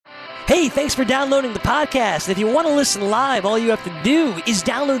Hey, thanks for downloading the podcast. If you want to listen live, all you have to do is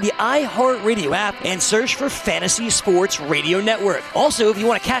download the iHeartRadio app and search for Fantasy Sports Radio Network. Also, if you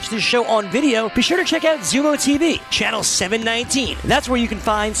want to catch this show on video, be sure to check out Zumo TV, channel 719. That's where you can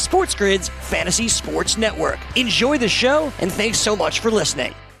find Sports Grid's Fantasy Sports Network. Enjoy the show, and thanks so much for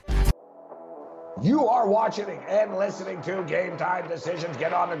listening. You are watching and listening to Game Time Decisions.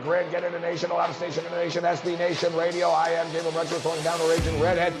 Get on the grid, get in the nation, out of station in the nation, SB Nation Radio. I am Gabriel Retro, throwing down the Raging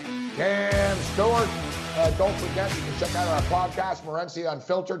Redhead, Cam Stewart. Don't forget, you can check out our podcast, Morency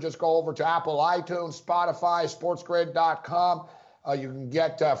Unfiltered. Just go over to Apple, iTunes, Spotify, sportsgrid.com. You can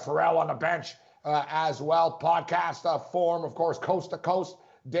get Pharrell on the bench as well. Podcast form, of course, coast to coast,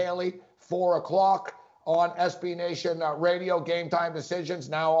 daily, 4 o'clock on SB Nation Radio. Game Time Decisions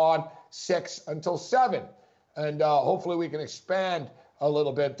now on 6 until 7. And hopefully we can expand a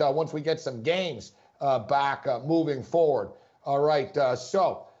little bit once we get some games back moving forward. All right,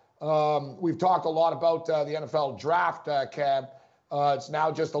 so we've talked a lot about the NFL draft, Cam. It's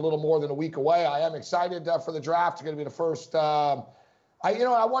now just a little more than a week away. I am excited for the draft. It's going to be the first. I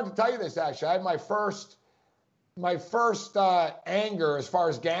wanted to tell you this, actually. I had my first anger as far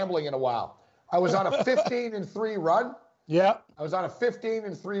as gambling in a while. I was on a 15-3 run. Yeah. I was on a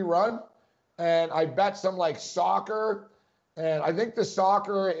 15-3 run, and I bet some like soccer, and I think the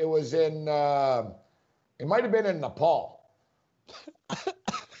soccer, it was in, it might have been in Nepal.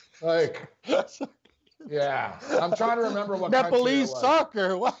 Like, yeah, I'm trying to remember what Nepalese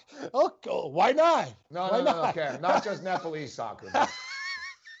soccer. What? Okay, why not? No, okay, not just Nepalese soccer. But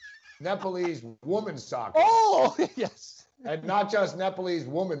Nepalese women's soccer. Oh, yes. And not just Nepalese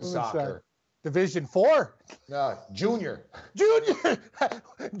women's soccer. Division 4. Junior. Junior.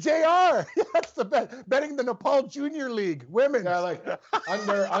 JR. That's the bet. Betting the Nepal Junior League. Women's. Yeah, like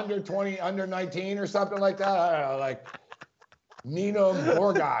under 20, under 19 or something like that. I don't know, like Nino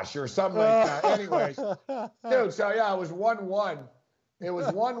Borgash or something like that. Anyways, dude, so yeah, it was 1-1. It was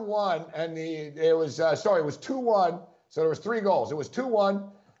 1-1, and it was 2-1. So there was 3 goals. It was 2-1,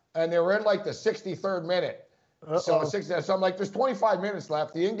 and they were in like the 63rd minute. So I'm like, there's 25 minutes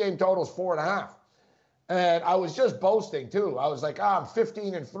left. The in-game total is 4.5. And I was just boasting, too. I was like, I'm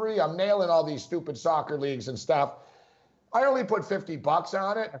 15-3. I'm nailing all these stupid soccer leagues and stuff. I only put $50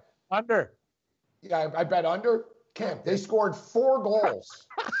 on it. Under. Yeah, I bet under. Kemp, they scored 4 goals.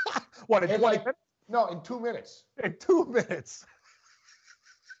 What, in 20 minutes? No, in 2 minutes. In 2 minutes.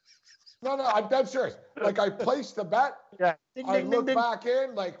 No, I'm dead serious. Like, I placed the bet. Yeah. I looked back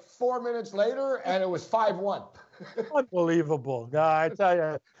in like 4 minutes later, and it was 5-1. Unbelievable. No, I tell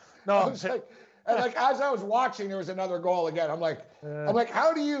you. No. I was like, and like as I was watching, there was another goal again. I'm like,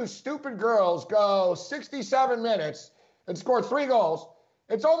 how do you stupid girls go 67 minutes and score 3 goals?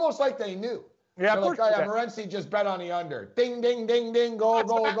 It's almost like they knew. Yeah, of course. Like, Morency just bet on the under. Ding, ding, ding, ding, goal,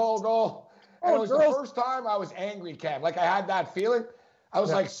 goal, goal, goal. And it was the first time I was angry, Cam. Like I had that feeling. I was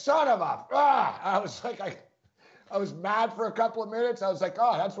like, son of a, I was like, I was mad for a couple of minutes. I was like,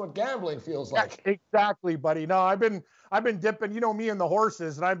 oh, that's what gambling feels like. Yeah, exactly, buddy. No, I've been dipping, me and the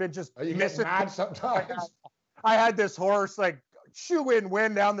horses, and I've been just you get mad sometimes. I had this horse like shoe in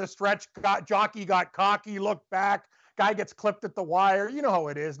win down the stretch. Jockey got cocky, looked back. Guy gets clipped at the wire. You know how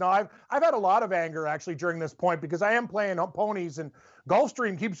it is. No, I've had a lot of anger actually during this point because I am playing ponies and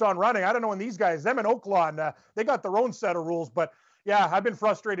Gulfstream keeps on running. I don't know when these guys, them in Oaklawn, they got their own set of rules, but. Yeah, I've been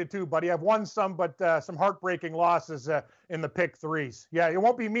frustrated too, buddy. I've won some, but some heartbreaking losses in the pick 3s. Yeah, it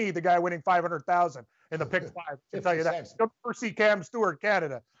won't be me, the guy winning $500,000 in the pick 5. I'll tell you that. You'll never see Cam Stewart,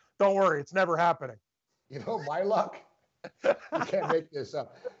 Canada. Don't worry, it's never happening. You know, my luck. You can't make this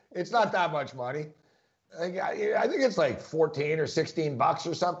up. It's not that much money. I think it's like 14 or 16 bucks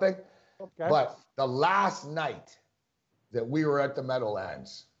or something. Okay. But the last night that we were at the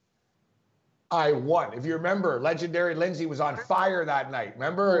Meadowlands, I won. If you remember, legendary Lindsay was on fire that night.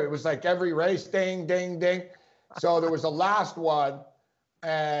 Remember? It was like every race, ding, ding, ding. So there was the last one,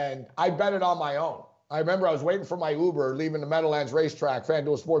 and I bet it on my own. I remember I was waiting for my Uber, leaving the Meadowlands racetrack,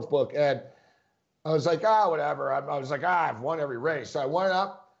 FanDuel Sportsbook, and I was like, whatever. I was like, I've won every race. So I went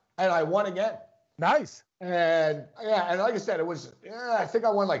up, and I won again. Nice. And, and like I said, it was, I think I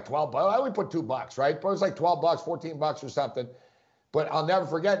won like 12 bucks. I only put $2, right? But it was like 12 bucks, 14 bucks or something. But I'll never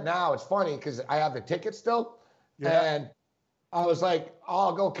forget now. It's funny because I have the ticket still. Yeah. And I was like,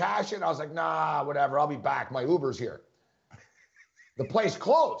 I'll go cash it. I was like, nah, whatever. I'll be back. My Uber's here. The place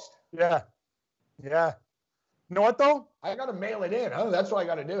closed. Yeah. Yeah. You know what, though? I got to mail it in. That's what I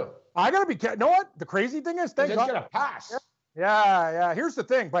got to do. I got to be careful. You know what? The crazy thing is, it's going to pass. Yeah. Here's the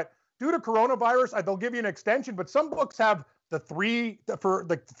thing. But due to coronavirus, they'll give you an extension. But some books have the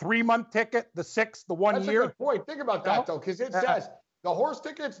 3-month ticket, the 6, the 1 year. That's a good point. Think about that, though, because it says The horse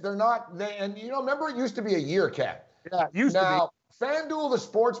tickets, they're not, and remember it used to be a year, Cat. Yeah, it used to be. Now, FanDuel, the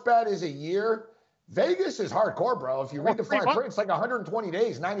sports bet is a year. Vegas is hardcore, bro. If you read the fine print, it's like 120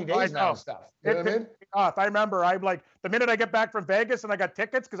 days, 90 days now and stuff. You know what I mean? I remember I'm like, the minute I get back from Vegas and I got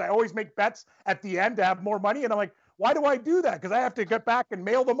tickets, because I always make bets at the end to have more money. And I'm like, why do I do that? Because I have to get back and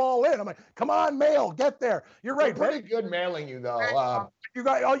mail them all in. I'm like, come on, mail, get there. You're right. They're pretty good mailing you, though. You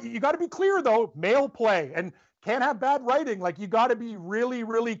got to be clear, though. Mail play. And can't have bad writing. Like, you got to be really,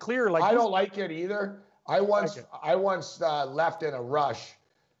 really clear. Like, I don't like it either. I once left in a rush.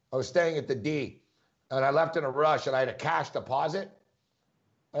 I was staying at the D, and I left in a rush, and I had a cash deposit.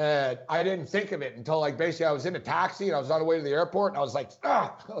 And I didn't think of it until, like, basically I was in a taxi, and I was on the way to the airport, and I was like, I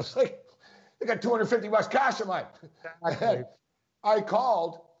got $250 cash in mine. And I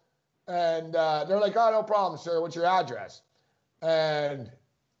called, and they're like, oh, no problem, sir. What's your address? And,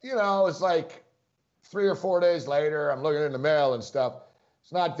 it's like 3 or 4 days later, I'm looking in the mail and stuff.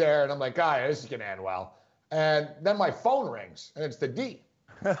 It's not there. And I'm like, this is going to end well. And then my phone rings, and it's the D.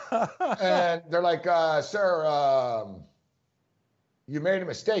 And they're like, sir, you made a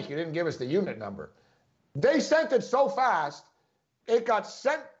mistake. You didn't give us the unit number. They sent it so fast, it got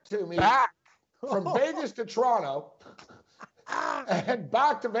sent to me back from Vegas to Toronto and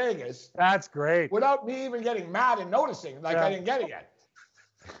back to Vegas. That's great. Without me even getting mad and noticing, I didn't get it yet.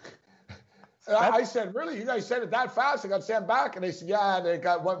 I said, really? You guys sent it that fast? It got sent back? And they said, yeah, they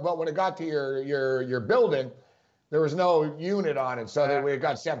got one, but when it got to your building, there was no unit on it, so it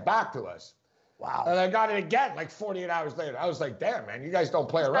got sent back to us. Wow. And I got it again like 48 hours later. I was like, damn, man, you guys don't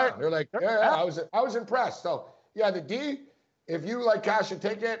play around. They're like, yeah, I was impressed. So, yeah, the D, if you like cash a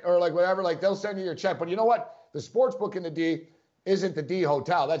ticket or like whatever, like they'll send you your check. But you know what? The sports book in the D isn't the D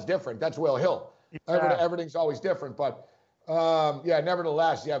Hotel. That's different. That's Will Hill. Yeah. Everything's always different. But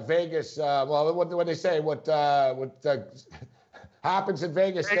nevertheless, Vegas. Well, what they say, what happens in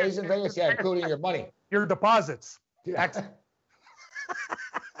Vegas stays in Vegas. Yeah, including your money, your deposits. Yeah.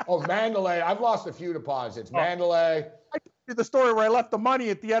 Oh, Mandalay. I've lost a few deposits. Mandalay. I did the story where I left the money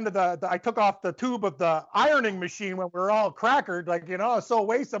at the end of I took off the tube of the ironing machine when we were all crackered. Like, I was so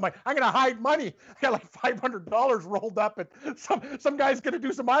wasted. I'm like, I'm going to hide money. I got like $500 rolled up, and some guy's going to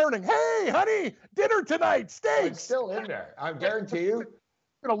do some ironing. Hey, honey, dinner tonight, steaks. It's still in there. I guarantee you.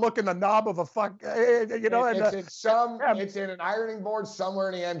 I'm going to look in the knob of a It's in an ironing board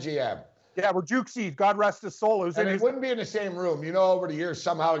somewhere in the MGM. Yeah, where Jukesy, God rest his soul. It wouldn't be in the same room. Over the years,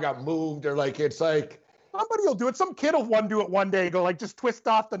 somehow it got moved, or it's like. Somebody will do it. Some kid will do it one day. Go just twist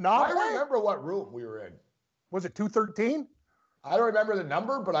off the knob. I remember what room we were in. Was it 213? I don't remember the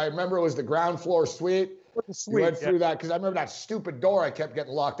number, but I remember it was the ground floor suite. We went through that because I remember that stupid door I kept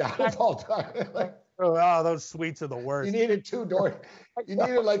getting locked out of all the time. Those suites are the worst. You needed 2 doors. You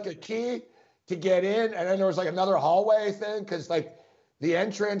needed like a key to get in, and then there was like another hallway thing because the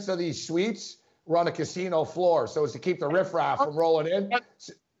entrance of these suites were on a casino floor, so it's to keep the riffraff from rolling in.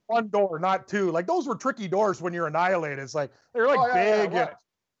 One door, not 2. Like those were tricky doors when you're annihilated. It's like they're big. Yeah.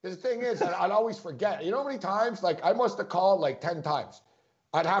 The thing is, I'd always forget. You know how many times? I must have called 10 times.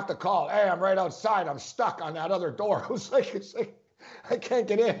 I'd have to call. Hey, I'm right outside. I'm stuck on that other door. It's like I can't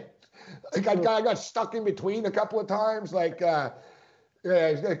get in. I got stuck in between a couple of times. Good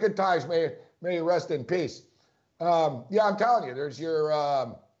times. May you rest in peace. I'm telling you, there's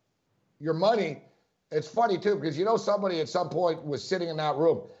your money. It's funny too because somebody at some point was sitting in that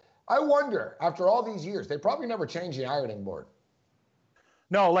room. I wonder, after all these years, they probably never changed the ironing board.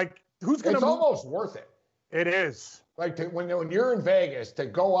 No, who's going to? It's almost worth it. It is. When you're in Vegas, to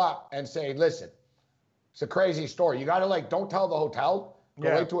go up and say, listen, it's a crazy story. You got to don't tell the hotel. Go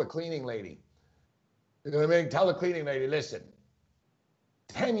right to a cleaning lady. You know what I mean? Tell the cleaning lady, listen,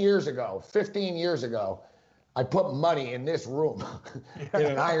 10 years ago, 15 years ago, I put money in this room in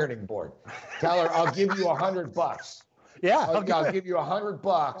an ironing board. Tell her, I'll give you $100. Yeah. I'll give you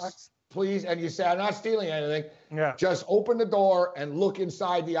 $100, please. And you say, I'm not stealing anything. Yeah. Just open the door and look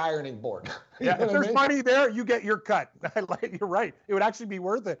inside the ironing board. Yeah. If there's money there, you get your cut. You're right. It would actually be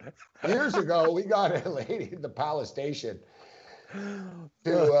worth it. Years ago, we got a lady at the Palace Station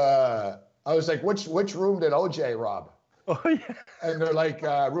I was like, which room did OJ rob? Oh, yeah. And they're like,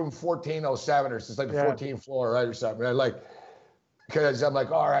 room 1407 or it's like the 14th floor, right, or something. And because I'm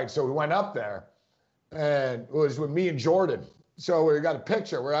like, all right. So we went up there, and it was with me and Jordan. So we got a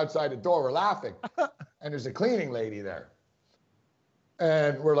picture. We're outside the door. We're laughing. And there's a cleaning lady there.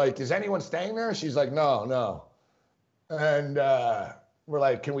 And we're like, is anyone staying there? She's like, no. And we're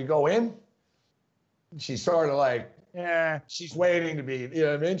like, can we go in? She's sort of she's waiting to be, you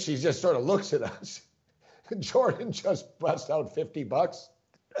know what I mean? She just sort of looks at us. Jordan just busts out $50.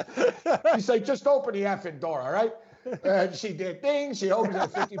 He's like, just open the effing door, all right? And she did things. She opens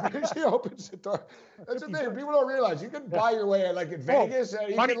at 50 minutes. She opens the door. That's the thing. People don't realize you can buy your way in, like in Vegas.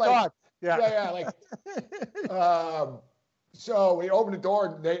 You money can like, talk. Yeah. So we opened the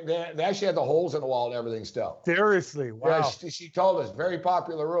door. They actually had the holes in the wall and everything still. Seriously, wow. Yeah, she told us, very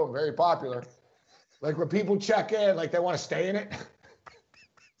popular room, very popular. Like when people check in, like they want to stay in it.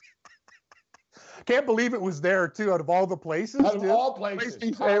 Can't believe it was there too. Out of all the places, out of all places,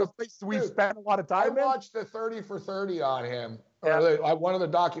 we spent a lot of time. I watched the 30 for 30 on him, or one of the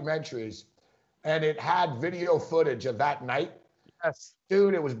documentaries, and it had video footage of that night. Yes,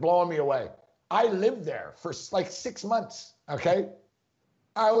 dude, it was blowing me away. I lived there for like 6 months. Okay.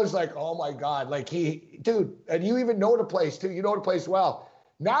 I was like, oh my God, like dude, and you even know the place too. You know the place well.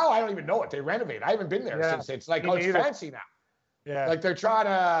 Now I don't even know it. They renovate. I haven't been there since it's like, it's fancy now. Yeah. Like they're trying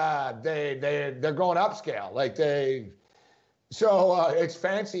to, they're going upscale. Like it's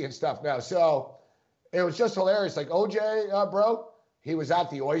fancy and stuff now. So it was just hilarious. Like OJ, bro, he was at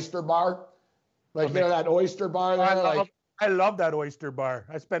the Oyster Bar. Like, you know, that Oyster Bar there? I love that Oyster Bar.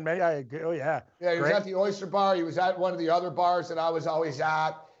 I spent many. Yeah, he was at the Oyster Bar. He was at one of the other bars that I was always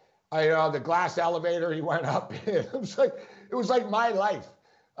at. The glass elevator he went up in. It was like my life.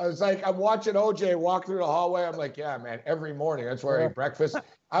 I was like, I'm watching OJ walk through the hallway. I'm like, yeah, man, every morning. That's where I ate breakfast.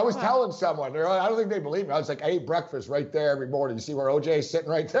 I was telling someone, I don't think they believe me. I was like, I ate breakfast right there every morning. You see where OJ's sitting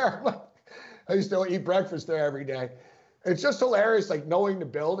right there? I'm like, I used to eat breakfast there every day. It's just hilarious, like knowing the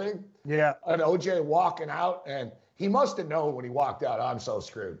building. Yeah. And OJ walking out, and he must have known when he walked out, I'm so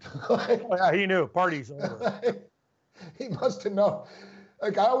screwed. Yeah, he knew. Party's over. He must have known.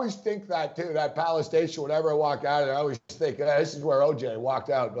 Like, I always think that, too, that Palace Station, whenever I walk out of there, I always think, this is where OJ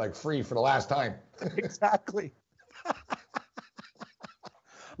walked out, like, free for the last time. Exactly.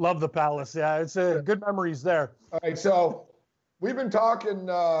 Love the Palace. Yeah, it's good memories there. All right, so we've been talking.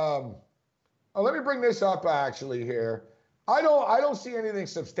 Let me bring this up, actually, here. I don't see anything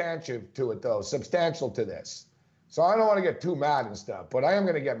substantial to it, though, substantial to this. So I don't want to get too mad and stuff, but I am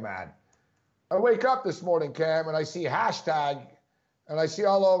going to get mad. I wake up this morning, Cam, and I see hashtag, and I see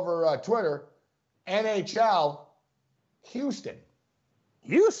all over Twitter, NHL Houston.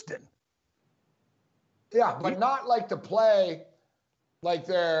 Houston? Yeah, but not like to play, like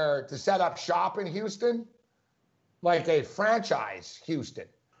they're to set up shop in Houston, like a franchise Houston.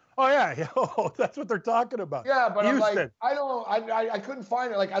 Oh, yeah. Oh, that's what they're talking about. Yeah, but Houston. I'm like, I couldn't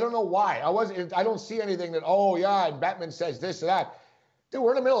find it. Like, I don't know why. I don't see anything that, oh, yeah, and Bettman says this or that. Dude,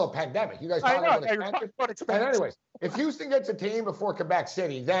 we're in the middle of a pandemic. You guys talking about expenses? And anyways, if Houston gets a team before Quebec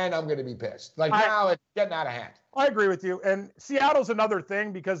City, then I'm going to be pissed. Like, now it's getting out of hand. I agree with you. And Seattle's another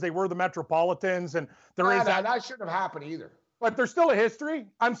thing because they were the Metropolitans, and that shouldn't have happened either. But there's still a history.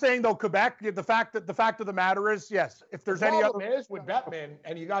 I'm saying, though, Quebec, the fact of the matter is, yes, if there's any other... The problem is with Bettman,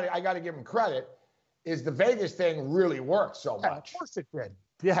 and I got to give him credit, is the Vegas thing really worked so much. Of course it did.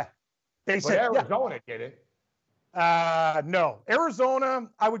 Yeah. But Arizona didn't. No. Arizona,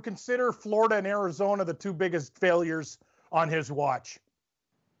 I would consider Florida and Arizona the two biggest failures on his watch.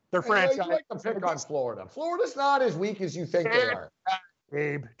 Their franchise. You like to pick on Florida. Florida's not as weak as you think they are.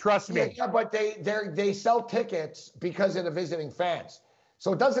 Gabe, trust me. Yeah, but they sell tickets because of the visiting fans.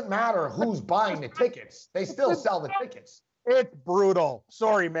 So it doesn't matter who's buying the tickets. They still sell the tickets. It's brutal.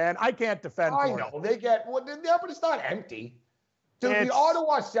 Sorry, man. I can't defend Florida. I know. They get... Well, yeah, but it's not empty. Dude, the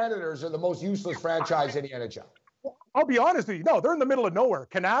Ottawa Senators are the most useless franchise in the NHL. I'll be honest with you. No, they're in the middle of nowhere.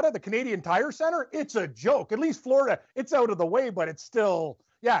 Canada, the Canadian Tire Center, it's a joke. At least Florida, it's out of the way, but it's still...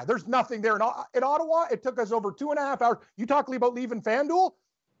 Yeah, there's nothing there. In Ottawa, it took us over 2.5 hours. You talk about leaving FanDuel,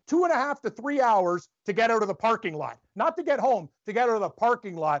 2.5 to 3 hours to get out of the parking lot. Not to get home, to get out of the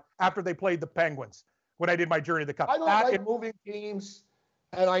parking lot after they played the Penguins when I did my Journey to the Cup. I don't like moving teams,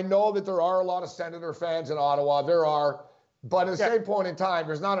 and I know that there are a lot of Senator fans in Ottawa. There are, but at the same point in time,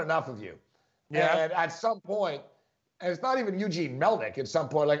 there's not enough of you. Yeah. And at some point, and it's not even Eugene Melnick at some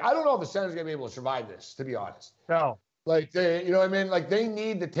point, like, I don't know if the Senators are going to be able to survive this, to be honest. No. Like, you know what I mean? Like, they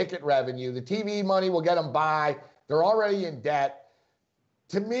need the ticket revenue. The TV money will get them by. They're already in debt.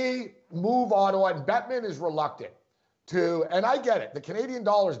 To me, move Ottawa, and Bettman is reluctant to, and I get it. The Canadian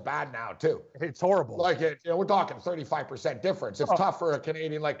dollar is bad now, too. It's horrible. Like, we're talking 35% difference. It's tough for a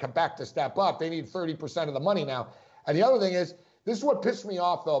Canadian like Quebec to step up. They need 30% of the money now. And the other thing is, this is what pissed me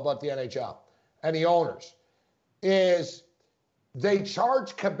off, though, about the NHL and the owners, is they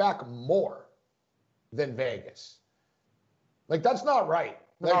charge Quebec more than Vegas. Like, that's not right.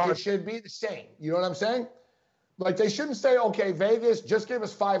 Like, it should be the same. You know what I'm saying? Like, they shouldn't say, okay, Vegas, just give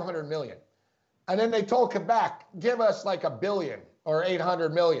us $500 million. And then they told Quebec, give us like $1 billion or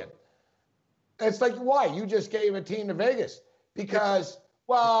 $800 million. It's like, why? You just gave a team to Vegas. Because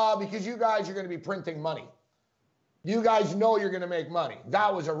you guys are going to be printing money. You guys know you're going to make money.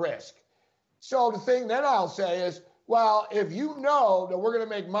 That was a risk. So the thing then I'll say is, well, if you know that we're going to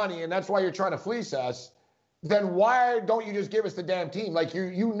make money and that's why you're trying to fleece us, then why don't you just give us the damn team? Like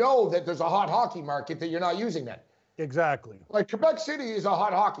you know that there's a hot hockey market that you're not using then. Exactly. Like Quebec City is a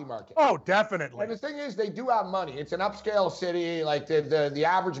hot hockey market. Oh, definitely. And the thing is, they do have money. It's an upscale city. Like the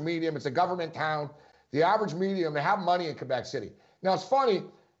average medium, it's a government town. The average medium, they have money in Quebec City. Now it's funny,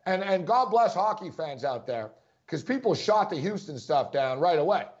 and God bless hockey fans out there, because people shot the Houston stuff down right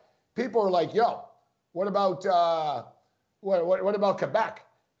away. People are like, "Yo, what about what about Quebec?"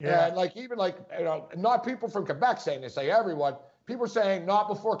 Yeah. And like even like not people from Quebec saying this, like everyone. People are saying not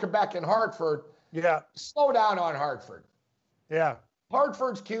before Quebec and Hartford. Yeah. Slow down on Hartford. Yeah.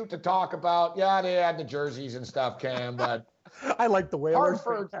 Hartford's cute to talk about. Yeah, they had the jerseys and stuff, Cam, but I like the Whalers.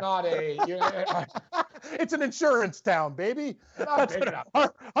 Hartford's not a. It's an insurance town, baby. Not big enough.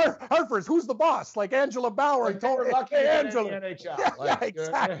 Hartford's who's the boss? Like Angela Bauer. Like they were lucky hey, to get in Angela. the NHL. Yeah, Like, yeah,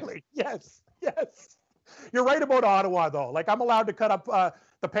 exactly. Yes. You're right about Ottawa, though. Like I'm allowed to cut up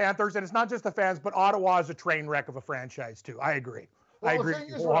the Panthers, and it's not just the fans, but Ottawa is a train wreck of a franchise too. I agree. Well, I agree. The thing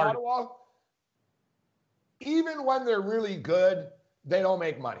is with Ottawa, even when they're really good, they don't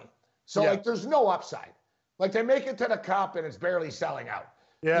make money. So like there's no upside. Like they make it to the cup and it's barely selling out.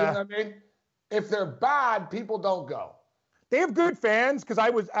 Yeah. You know what I mean? If they're bad, people don't go. They have good fans because I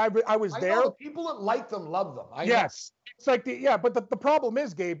was there. Know, the people that like them love them. Yes. It's like but the problem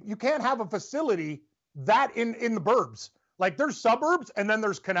is, Gabe, you can't have a facility that in the burbs. Like there's suburbs and then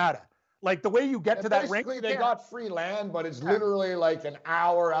there's Canada. Like the way you get to that rink. Basically, they got free land, but it's literally like an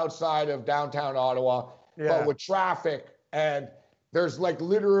hour outside of downtown Ottawa, but with traffic, and there's like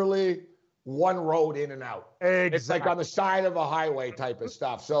literally one road in and out. Exactly. It's like on the side of a highway type of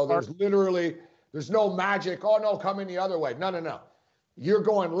stuff. So there's no magic. Oh no, come in the other way. No. You're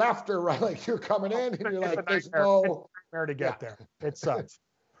going left or right. Like you're coming in, and you're like, there's no. It's a nightmare to get there. It sucks.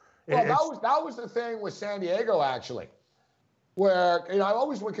 Well, that was the thing with San Diego actually, where I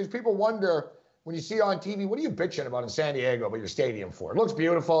always because people wonder when you see on TV, what are you bitching about in San Diego about your stadium for? It looks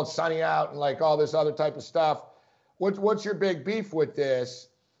beautiful, it's sunny out, and like all this other type of stuff. What's your big beef with this?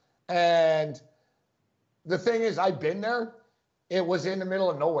 And the thing is, I've been there. It was in the middle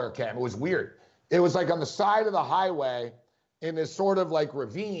of nowhere, Cam. It was weird. It was like on the side of the highway in this sort of like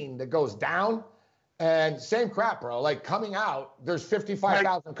ravine that goes down. And same crap, bro. Like coming out, there's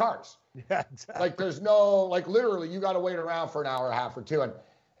 55,000 cars. Yeah, exactly. Like there's no, like literally you got to wait around for an hour and a half or two. And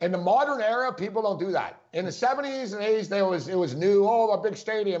in the modern era, people don't do that. In the 70s and 80s, it was new, a big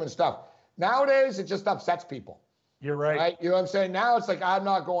stadium and stuff. Nowadays, it just upsets people. You're right. You know what I'm saying? Now it's like, I'm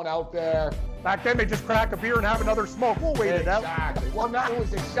not going out there. Back then, they just crack a beer and have another smoke. We'll wait it out. Exactly. Well, now it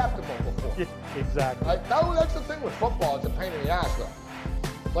was acceptable before. Yeah, exactly. Like, that's the thing with football. It's a pain in the ass, though.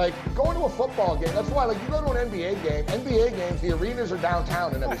 Like, going to a football game, that's why, like, you go to an NBA game, NBA games, the arenas are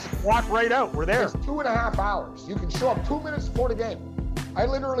downtown and everything. Walk right out. We're there. It's 2.5 hours. You can show up 2 minutes before the game. I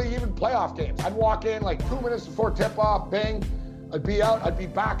literally, even playoff games, I'd walk in like 2 minutes before tip-off, bang, I'd be out, I'd be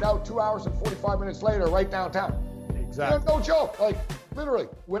back out 2 hours and 45 minutes later, right downtown. Exactly. No joke. Like, literally,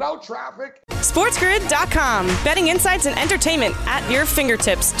 without traffic. SportsGrid.com. Betting insights and entertainment at your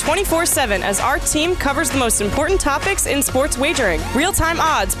fingertips 24/7 as our team covers the most important topics in sports wagering. Real-time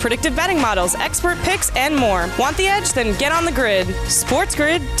odds, predictive betting models, expert picks, and more. Want the edge? Then get on the grid.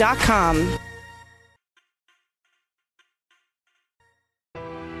 SportsGrid.com.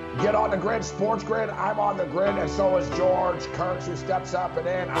 Get on the grid, Sports Grid. I'm on the grid, and so is George Kurtz, who steps up and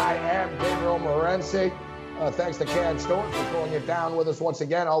in. I am Gabriel Morency. Thanks to Cam Stewart for throwing it down with us once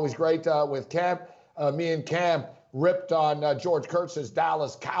again. Always great with Cam. Me and Cam ripped on George Kurtz's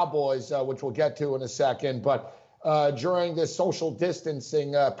Dallas Cowboys, which we'll get to in a second. But during this social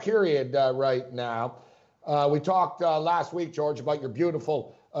distancing period right now, we talked last week, George, about your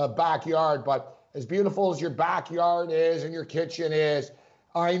beautiful backyard. But as beautiful as your backyard is and your kitchen is,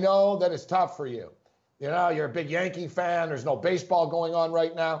 I know that it's tough for you. You know, you're a big Yankee fan. There's no baseball going on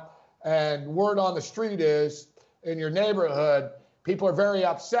right now. And word on the street is, in your neighborhood, people are very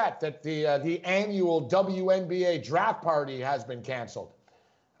upset that the annual WNBA draft party has been canceled.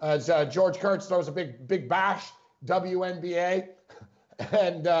 As George Kurtz throws a big bash, WNBA,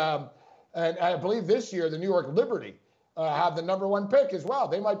 and I believe this year the New York Liberty have the #1 pick as well.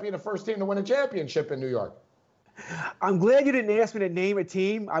 They might be the first team to win a championship in New York. I'm glad you didn't ask me to name a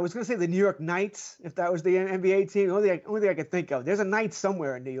team. I was going to say the New York Knights, if that was the NBA team. The only thing I could think of. There's a Knights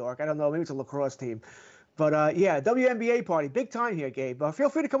somewhere in New York. I don't know. Maybe it's a lacrosse team. But, WNBA party. Big time here, Gabe. Feel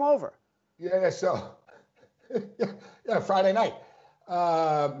free to come over. Yeah, so, Friday night.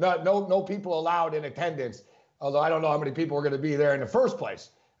 No people allowed in attendance, although I don't know how many people are going to be there in the first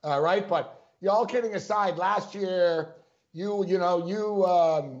place, right? But all kidding aside, last year you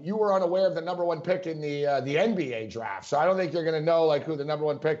were unaware of the number one pick in the NBA draft. So I don't think you're going to know like who the number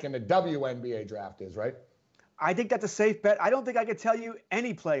one pick in the WNBA draft is, right? I think that's a safe bet. I don't think I could tell you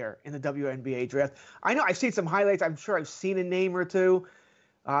any player in the WNBA draft. I know I've seen some highlights. I'm sure I've seen a name or two.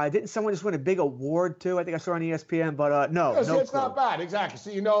 Didn't someone just win a big award too? I think I saw on ESPN, but no. No, it's not bad. Exactly.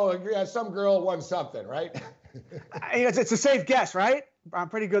 So some girl won something, right? It's a safe guess, right? I'm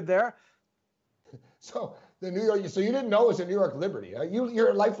pretty good there. So the New York. So you didn't know it was a New York Liberty. You're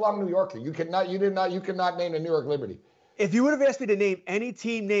a lifelong New Yorker. You cannot name a New York Liberty. If you would have asked me to name any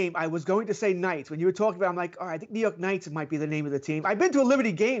team name, I was going to say Knights. When you were talking about it, I'm like, all right, I think New York Knights might be the name of the team. I've been to a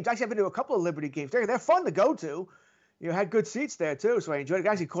Liberty games. Actually, I've been to a couple of Liberty games. They're fun to go to. You had good seats there, too, so I enjoyed it.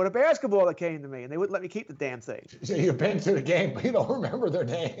 I actually caught a basketball that came to me, and they wouldn't let me keep the damn thing. So you've been to the game, but you don't remember their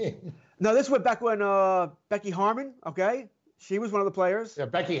name. No, this was back when Becky Harmon, okay? She was one of the players. Yeah,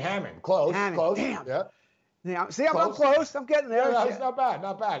 Becky Hammond. Close. Damn. Yeah. Yeah, see, I'm close. I'm getting there. Yeah, that's not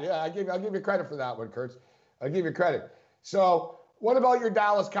bad. Yeah, I'll give you credit for that one, Kurtz. I'll give you credit. So what about your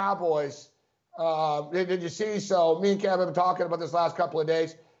Dallas Cowboys? Did you see? So me and Kev have been talking about this last couple of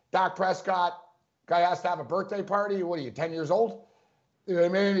days. Dak Prescott. Guy has to have a birthday party. What are you, 10 years old? You know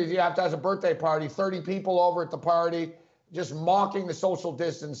what I mean? You have to have a birthday party, 30 people over at the party, just mocking the social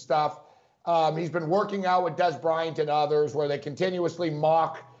distance stuff. He's been working out with Des Bryant and others where they continuously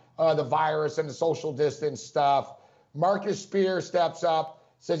mock the virus and the social distance stuff. Marcus Spears steps up,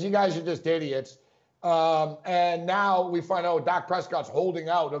 says, you guys are just idiots. And now we find out Dak Prescott's holding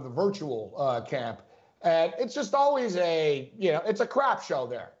out of the virtual camp. And it's just always it's a crap show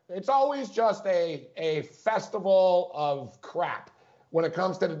there. It's always just a festival of crap when it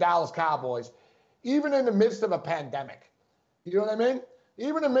comes to the Dallas Cowboys, even in the midst of a pandemic. You know what I mean?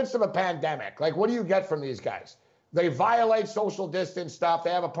 Even in the midst of a pandemic, like what do you get from these guys? They violate social distance stuff.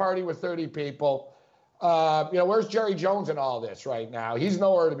 They have a party with 30 people. Where's Jerry Jones in all this right now? He's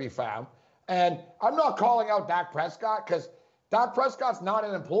nowhere to be found. And I'm not calling out Dak Prescott because Dak Prescott's not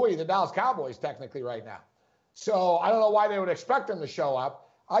an employee of the Dallas Cowboys technically right now. So I don't know why they would expect him to show up.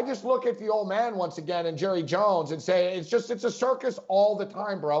 I just look at the old man once again and Jerry Jones and say, it's a circus all the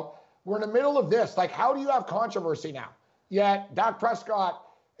time, bro. We're in the middle of this. Like, how do you have controversy now? Yet Dak Prescott,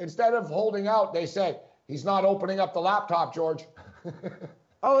 instead of holding out, they say, he's not opening up the laptop, George.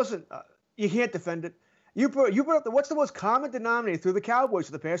 Oh, listen, you can't defend it. You brought up what's the most common denominator through the Cowboys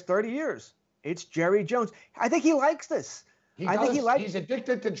for the past 30 years? It's Jerry Jones. I think he likes this. He's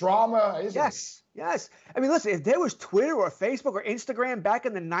addicted to drama, isn't he? Yes. I mean, listen, if there was Twitter or Facebook or Instagram back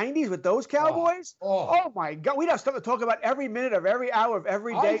in the 90s with those Cowboys, oh my God, we'd have stuff to talk about every minute of every hour of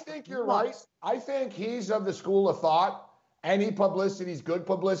every day. I think you're right. I think he's of the school of thought. Any publicity is good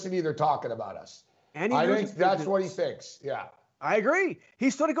publicity. They're talking about us. I think that's what he thinks. Yeah. I agree. He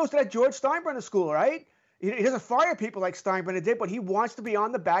sort of goes to that George Steinbrenner school, right? He doesn't fire people like Steinbrenner did, but he wants to be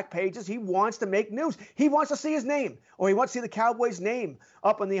on the back pages. He wants to make news. He wants to see his name, or he wants to see the Cowboys' name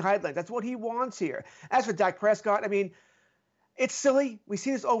up on the highlights. That's what he wants here. As for Dak Prescott, I mean, it's silly. We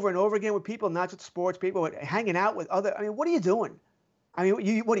see this over and over again with people, not just sports people, but hanging out with other. I mean, what are you doing? I mean,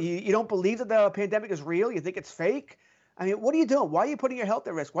 you don't believe that the pandemic is real? You think it's fake? I mean, what are you doing? Why are you putting your health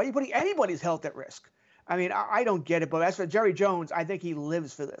at risk? Why are you putting anybody's health at risk? I mean, I don't get it. But as for Jerry Jones, I think he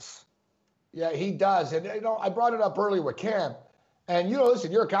lives for this. Yeah, he does. And, I brought it up earlier with Cam. And,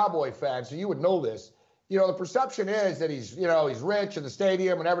 listen, you're a Cowboy fan, so you would know this. The perception is that he's rich in the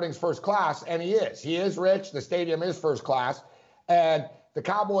stadium and everything's first class. And he is. He is rich. The stadium is first class. And the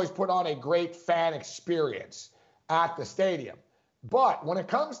Cowboys put on a great fan experience at the stadium. But when it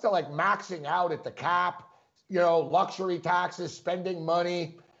comes to, like, maxing out at the cap, luxury taxes, spending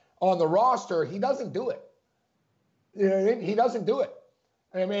money on the roster, he doesn't do it. He doesn't do it.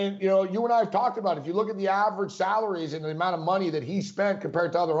 I mean, you and I have talked about it. If you look at the average salaries and the amount of money that he spent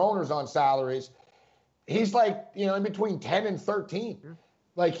compared to other owners on salaries, he's like, in between 10 and 13.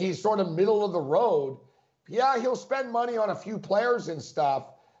 Like he's sort of middle of the road. Yeah, he'll spend money on a few players and stuff.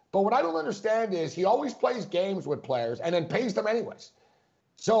 But what I don't understand is he always plays games with players and then pays them anyways.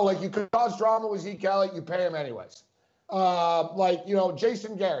 So, like, you could cause drama with Zeke Elliott, you pay him anyways.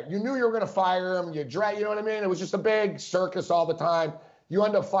 Jason Garrett, you knew you were going to fire him. You know what I mean? It was just a big circus all the time. You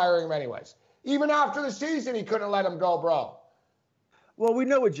end up firing him anyways. Even after the season, he couldn't let him go, bro. Well, we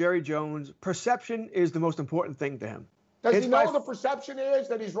know with Jerry Jones, perception is the most important thing to him. Does he know the perception is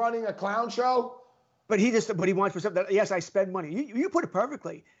that he's running a clown show? But he wants perception that, yes, I spend money. You put it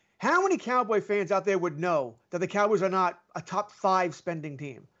perfectly. How many Cowboy fans out there would know that the Cowboys are not a top 5 spending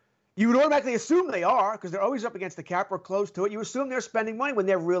team? You would automatically assume they are because they're always up against the cap or close to it. You assume they're spending money when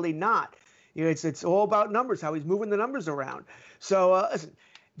they're really not. It's all about numbers, how he's moving the numbers around. So, listen,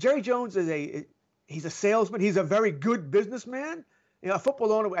 Jerry Jones he's a salesman. He's a very good businessman. A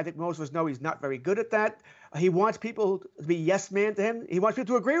football owner, I think most of us know he's not very good at that. He wants people to be yes man to him. He wants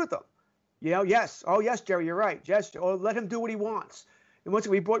people to agree with him. Yes. Oh, yes, Jerry, you're right. Yes, or let him do what he wants. And once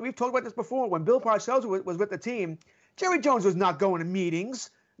we've talked about this before. When Bill Parcells was with the team, Jerry Jones was not going to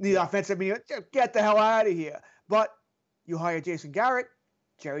meetings, the offensive meeting. Get the hell out of here. But you hire Jason Garrett,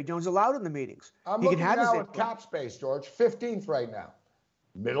 Jerry Jones allowed in the meetings. I'm looking now at cap space, George. 15th right now.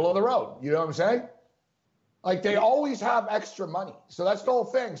 Middle of the road. You know what I'm saying? Like, they always have extra money. So that's the whole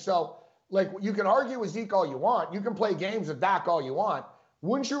thing. So, like, you can argue with Zeke all you want. You can play games with Dak all you want.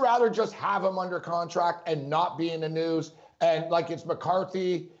 Wouldn't you rather just have him under contract and not be in the news? And, like, it's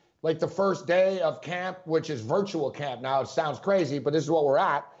McCarthy, like, the first day of camp, which is virtual camp now. It sounds crazy, but this is what we're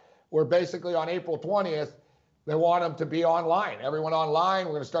at. We're basically on April 20th. They want him to be online. Everyone online.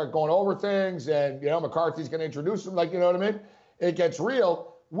 We're going to start going over things. And, McCarthy's going to introduce him. Like, you know what I mean? It gets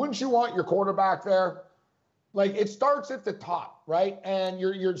real. Wouldn't you want your quarterback there? Like, it starts at the top, right? And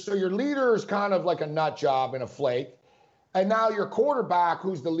your leader is kind of like a nut job and a flake. And now your quarterback,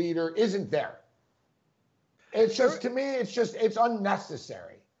 who's the leader, isn't there. It's just, to me, it's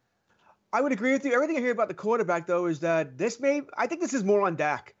unnecessary. I would agree with you. Everything I hear about the quarterback, though, is that I think this is more on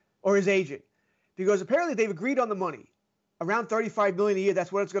Dak or his agent. Because apparently they've agreed on the money. Around $35 million a year,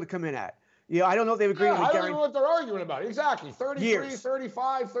 that's what it's going to come in at. I don't know if they've agreed on the guarantee. I don't don't know what they're arguing about. Exactly. 33, years.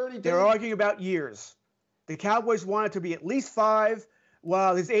 35, 32. They're arguing about years. The Cowboys want it to be at least 5,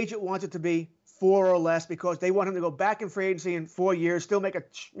 while his agent wants it to be 4 or less because they want him to go back in free agency in 4 years, still make a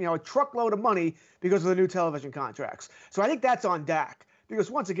truckload of money because of the new television contracts. So I think that's on Dak because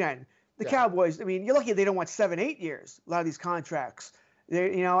once again, the Cowboys, you're lucky they don't want 7, 8 years, a lot of these contracts.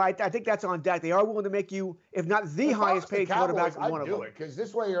 I think that's on Dak. They are willing to make you, if not the highest paid quarterback, one of them. I'd do it because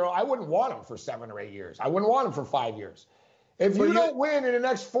this way, I wouldn't want him for 7 or 8 years. I wouldn't want him for 5 years. If you don't win in the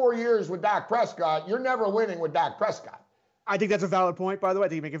next 4 years with Dak Prescott, you're never winning with Dak Prescott. I think that's a valid point, by the way. I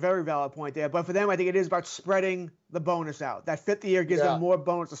think you make a very valid point there. But for them, I think it is about spreading the bonus out. That 5th year gives them more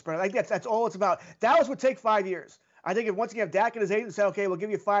bonus to spread. Like that's all it's about. Dallas would take 5 years. I think if once you have Dak and his agent say, okay, we'll give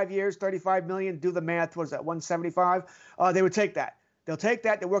you 5 years, $35 million, do the math, what is that, 175? They would take that. They'll take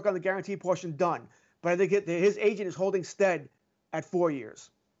that. They'll work on the guarantee portion, done. But I think his agent is holding stead at 4 years.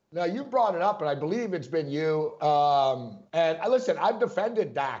 Now, you brought it up, and I believe it's been you. And listen, I've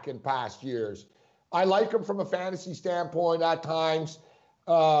defended Dak in past years. I like him from a fantasy standpoint at times.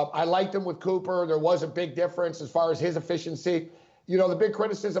 I liked him with Cooper. There was a big difference as far as his efficiency. The big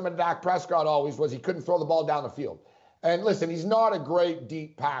criticism of Dak Prescott always was he couldn't throw the ball down the field. And listen, he's not a great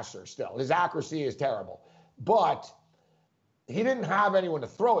deep passer still. His accuracy is terrible. But he didn't have anyone to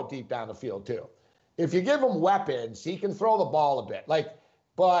throw it deep down the field to. If you give him weapons, he can throw the ball a bit.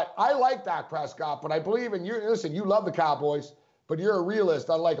 But I like Dak Prescott, but I believe in you. Listen, you love the Cowboys, but you're a realist,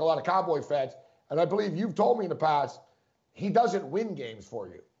 unlike a lot of Cowboy fans. And I believe you've told me in the past, he doesn't win games for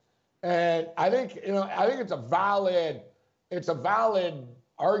you. And I think it's a valid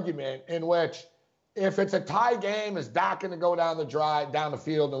argument in which if it's a tie game, is Dak going to go down the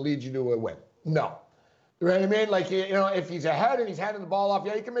field and lead you to a win? No. You know what I mean? If he's ahead and he's handing the ball off,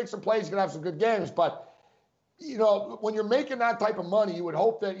 he can make some plays, he's going to have some good games, but when you're making that type of money, you would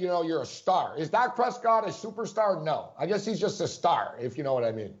hope that, you're a star. Is Dak Prescott a superstar? No. I guess he's just a star, if you know what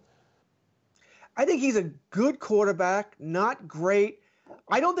I mean. I think he's a good quarterback, not great.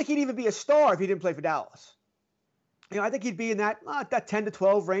 I don't think he'd even be a star if he didn't play for Dallas. I think he'd be in that 10 to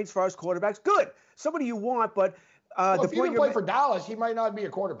 12 range as far as quarterbacks. Good. Somebody you want, but if he didn't play for Dallas, he might not be a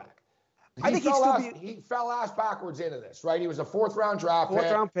quarterback. He fell ass backwards into this, right? He was a 4th-round draft pick.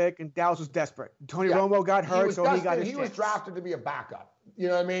 4th-round pick, and Dallas was desperate. Tony Romo got hurt, so he got his chance. He was drafted to be a backup. You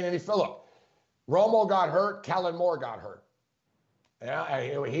know what I mean? And Romo got hurt. Kellen Moore got hurt.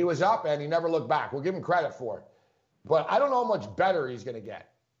 Yeah, he was up, and he never looked back. We'll give him credit for it. But I don't know how much better he's going to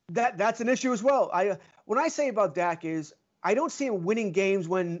get. That's an issue as well. When I say about Dak is I don't see him winning games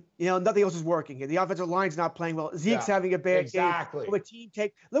when nothing else is working. The offensive line's not playing well. Zeke's having a bad game. Look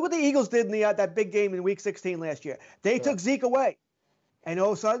what the Eagles did in that big game in Week 16 last year. They took Zeke away, and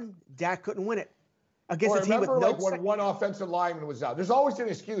all of a sudden Dak couldn't win it against a team with no. When one offensive lineman was out, there's always an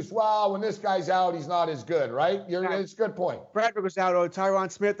excuse. Well, when this guy's out, he's not as good, right? It's a good point. Frederick was out. Or Tyron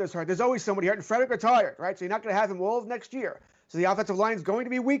Smith is hurt. There's always somebody hurt, and Frederick retired, right? So you're not going to have him all of next year. So the offensive line is going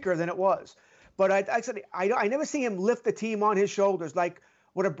to be weaker than it was. But I never see him lift the team on his shoulders like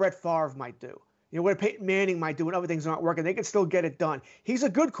what a Brett Favre might do. What a Peyton Manning might do when other things aren't working. They can still get it done. He's a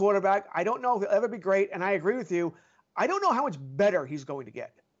good quarterback. I don't know if he'll ever be great, and I agree with you. I don't know how much better he's going to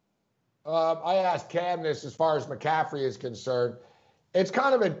get. I asked Cam this as far as McCaffrey is concerned. It's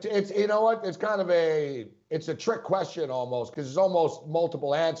kind of it's a trick question almost, because there's almost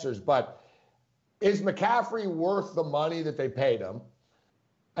multiple answers. But is McCaffrey worth the money that they paid him?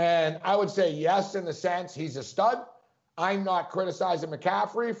 And I would say yes, in the sense he's a stud. I'm not criticizing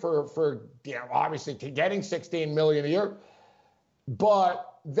McCaffrey for obviously getting $16 million a year.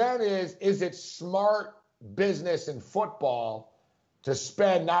 But then is it smart business in football to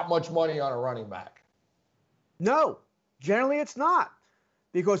spend that much money on a running back? No, generally it's not.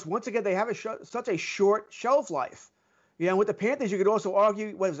 Because once again, they have such a short shelf life. With the Panthers, you could also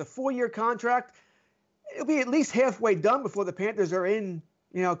argue, what was a 4-year contract? It'll be at least halfway done before the Panthers are in,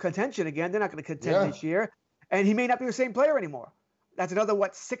 contention again. They're not going to contend this year. And he may not be the same player anymore. That's another,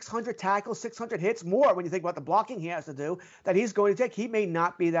 600 tackles, 600 hits more when you think about the blocking he has to do that he's going to take. He may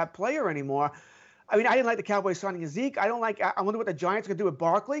not be that player anymore. I mean, I didn't like the Cowboys signing Zeke. I wonder what the Giants could do with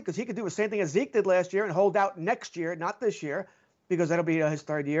Barkley, because he could do the same thing as Zeke did last year and hold out next year, not this year, because that'll be his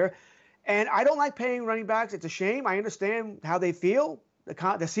 3rd year. And I don't like paying running backs. It's a shame. I understand how they feel. The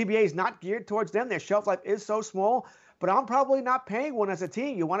CBA is not geared towards them. Their shelf life is so small. But I'm probably not paying one as a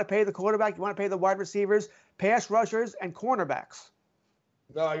team. You want to pay the quarterback. You want to pay the wide receivers, pass rushers, and cornerbacks.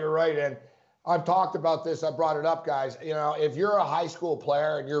 No, you're right. And I've talked about this. I brought it up, guys. If you're a high school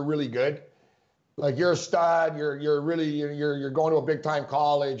player and you're really good, like you're a stud, you're going to a big time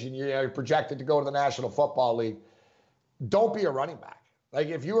college and you're projected to go to the National Football League, don't be a running back. Like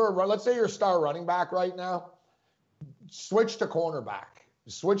if you were, let's say you're a star running back right now, switch to cornerback,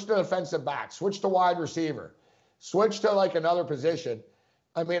 switch to defensive back, switch to wide receiver, switch to like another position.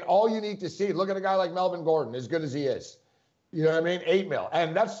 I mean, all you need to see, look at a guy like Melvin Gordon, as good as he is. You know what I mean? $8 million.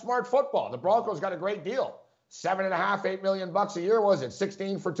 And that's smart football. The Broncos got a great deal. $7.5, $8 million a year, was it?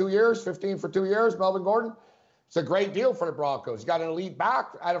 16 for 2 years, 15 for 2 years, Melvin Gordon. It's a great deal for the Broncos. You got an elite back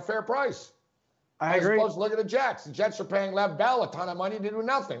at a fair price. I agree. As opposed to look at the Jets. The Jets are paying Lev Bell a ton of money to do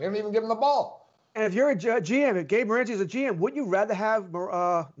nothing. They didn't even give him the ball. And if you're a GM, if Gabe Morency is a GM, wouldn't you rather have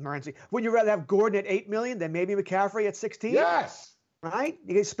Morency? Wouldn't you rather have Gordon at $8 million than maybe McCaffrey at 16? Yes. Right?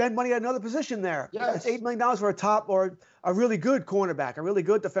 You can spend money at another position there. Yes. It's $8 million for a top or a really good cornerback, a really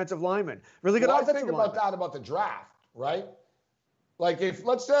good defensive lineman, really good offensive lineman. I think about that about the draft, right? Like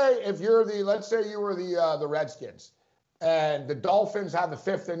let's say you were the Redskins, and the Dolphins have the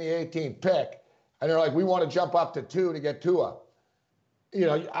 5th and the 18th pick, and they're like, we want to jump up to 2 to get Tua.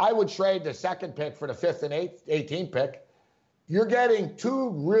 I would trade the 2nd pick for the 5th and 18th pick. You're getting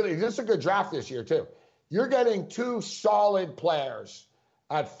this is a good draft this year too. You're getting 2 solid players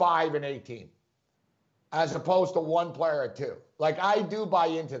at 5 and 18, as opposed to 1 player at 2. Like, I do buy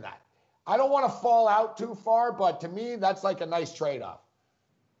into that. I don't want to fall out too far, but to me, that's like a nice trade-off.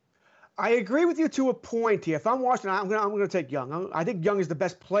 I agree with you to a point here. If I'm Washington, I'm going to take Young. I think Young is the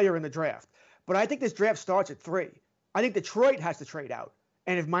best player in the draft. But I think this draft starts at 3. I think Detroit has to trade out.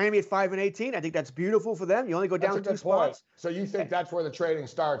 And if Miami at 5 and 18, I think that's beautiful for them. You only go down 2 spots. So you think that's where the trading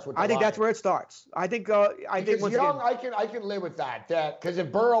starts with the I think Lions. That's where it starts. I think Young, I can live with that. Because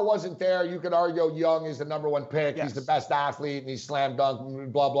if Burrow wasn't there, you could argue Young is the number 1 pick. Yes. He's the best athlete, and he's slam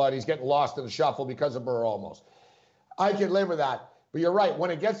dunk, blah, blah, and he's getting lost in the shuffle because of Burrow almost. I can live with that. But you're right. When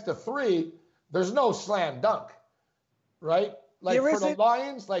it gets to 3, there's no slam dunk, right? Like for the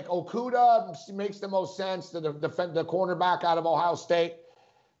Lions, like Okudah makes the most sense to defend the cornerback out of Ohio State.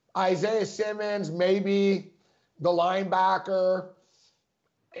 Isaiah Simmons, maybe the linebacker.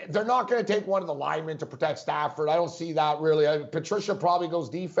 They're not going to take one of the linemen to protect Stafford. I don't see that really. Patricia probably goes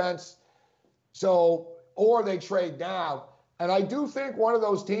defense. Or they trade down. And I do think one of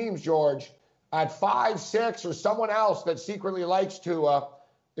those teams, George, at 5, 6, or someone else that secretly likes Tua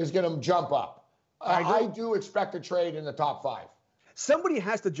is going to jump up. I do expect a trade in the top 5. Somebody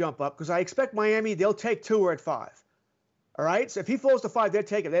has to jump up, because I expect Miami, they'll take Tua at 5. All right? So if he falls to 5, they're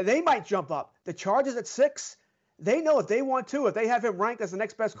taking it. They might jump up. The Chargers at 6, they know if they want to, if they have him ranked as the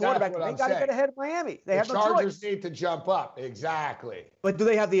next best quarterback, they got to get ahead of Miami. They have no choice. The Chargers need to jump up. Exactly. But do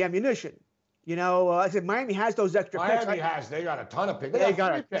they have the ammunition? I said Miami has those extra picks. They got a ton of picks. They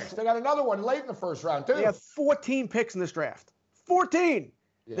got 3 picks. They got another one late in the first round, too. They have 14 picks in this draft. 14.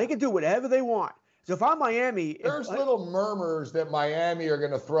 Yeah. They can do whatever they want. So if I'm Miami... There's little murmurs that Miami are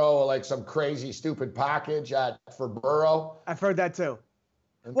going to throw like some crazy, stupid package for Burrow. I've heard that too.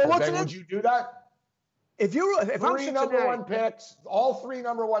 Would you do that? If I'm 3 number 1 picks, all 3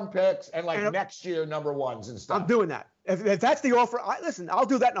 number 1 picks, and next year number 1s and stuff. I'm doing that. If that's the offer, I'll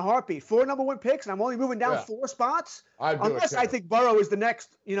do that in a heartbeat. 4 number 1 picks, and I'm only moving down 4 spots. Unless I think Burrow is the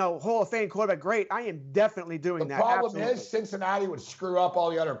next, Hall of Fame quarterback. Great, I am definitely doing that. The problem is Cincinnati would screw up all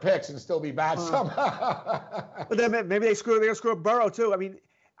the other picks and still be bad somehow. But then maybe they're going to screw up Burrow too. I mean,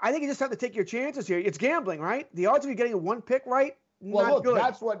 I think you just have to take your chances here. It's gambling, right? The odds of you getting a 1 pick right Well, not look, good.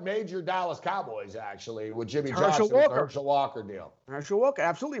 that's what made your Dallas Cowboys, actually, with Jimmy Herschel Johnson, with the Walker. Herschel Walker deal. Herschel Walker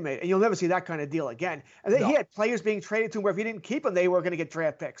absolutely made it. And you'll never see that kind of deal again. And No. he had players being traded to him where if he didn't keep them, they were going to get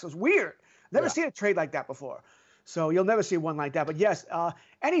draft picks. It was weird. Never seen a trade like that before. So you'll never see one like that. But yes,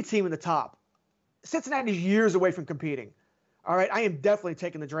 any team in the top. Cincinnati's years away from competing. All right, I am definitely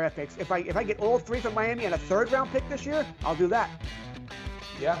taking the draft picks. If I get all three from Miami and a third-round pick this year, I'll do that.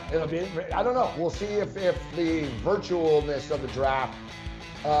 Yeah, it'll be. I don't know. We'll see if the virtualness of the draft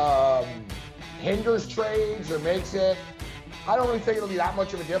hinders trades or makes it. I don't really think it'll be that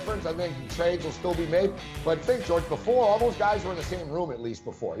much of a difference. I think trades will still be made. But think, George, before, all those guys were in the same room at least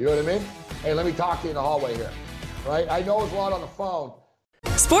before. You know what I mean? Hey, let me talk to you in the hallway here. Right? I know there's a lot on the phone.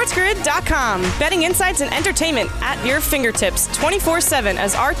 SportsGrid.com. Betting insights and entertainment at your fingertips 24/7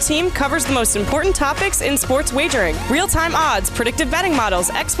 as our team covers the most important topics in sports wagering. Real-time odds, predictive betting models,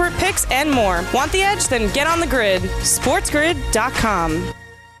 expert picks, and more. Want the edge? Then get on the grid. SportsGrid.com.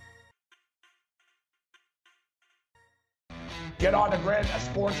 Get on the grid, a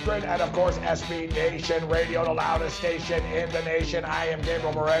Sports Grid, and of course, SB Nation Radio, the loudest station in the nation. I am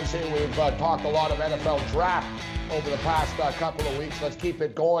Gabriel Morency. We've talked a lot of NFL draft over the past couple of weeks. Let's keep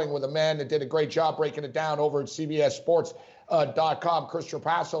it going with a man that did a great job breaking it down over at CBSSports.com. Chris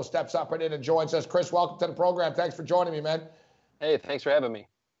Trapasso steps up and in and joins us. Chris, welcome to the program. Thanks for joining me, man. Hey, thanks for having me.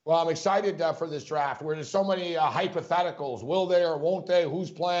 Well, I'm excited for this draft where there's so many hypotheticals. Will they or won't they?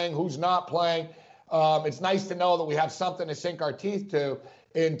 Who's playing? Who's not playing? It's nice to know that we have something to sink our teeth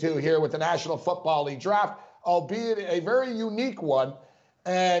into here with the National Football League draft, albeit a very unique one.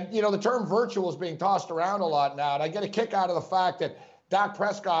 And, you know, the term virtual is being tossed around a lot now, and I get a kick out of the fact that Dak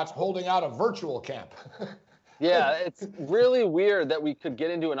Prescott's holding out a virtual camp. Yeah, it's really weird that we could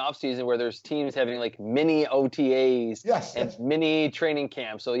get into an offseason where there's teams having like mini OTAs and mini training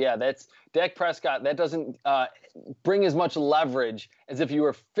camps. So, yeah, that's Dak Prescott. That doesn't bring as much leverage as if you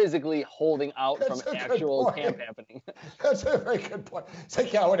were physically holding out from actual camp happening. That's a very good point. It's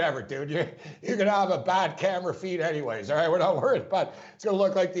like, yeah, whatever, dude. You're going to have a bad camera feed anyways, all right? We're not worried, but it's going to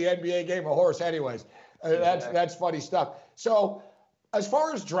look like the NBA game of horse anyways. That's funny stuff. So as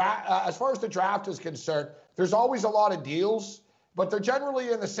far as the draft is concerned, there's always a lot of deals, but they're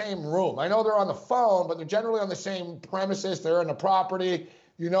generally in the same room. I know they're on the phone, but they're generally on the same premises. They're in the property.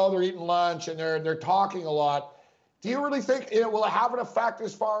 You know, they're eating lunch and they're talking a lot. Do you really think will it have an effect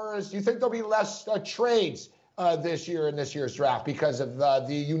as far as, do you think there'll be less trades this year in this year's draft because of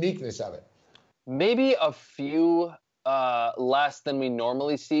the uniqueness of it? Maybe a few less than we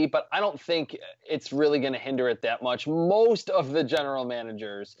normally see, but I don't think it's really going to hinder it that much. Most of the general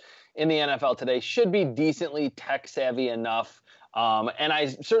managers in the NFL today should be decently tech savvy enough. And I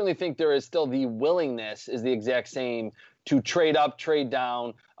certainly think there is still the willingness is the exact same to trade up, trade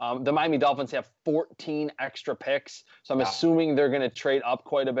down. The Miami Dolphins have 14 extra picks, so I'm assuming they're going to trade up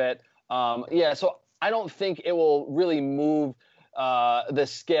quite a bit. So I don't think it will really move the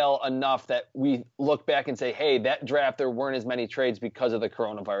scale enough that we look back and say, hey, that draft, there weren't as many trades because of the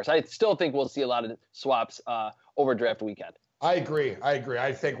coronavirus. I still think we'll see a lot of swaps over draft weekend. I agree.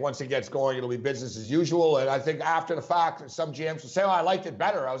 I think once it gets going, it'll be business as usual. And I think after the fact, some GMs will say, oh, I liked it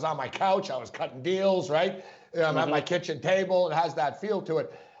better. I was on my couch. I was cutting deals, right? I'm at my kitchen table. It has that feel to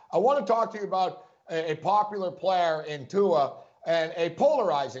it. I want to talk to you about a popular player in Tua and a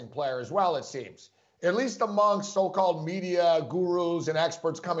polarizing player as well, it seems, at least amongst so-called media gurus and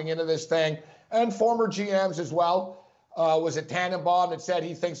experts coming into this thing, and former GMs as well. Was it Tannenbaum that said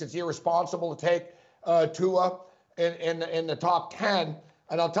he thinks it's irresponsible to take Tua in the top 10?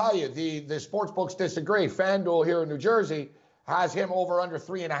 And I'll tell you, the sports books disagree. FanDuel here in New Jersey has him over under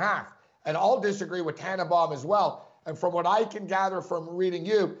 3.5. And I'll disagree with Tannenbaum as well. And from what I can gather from reading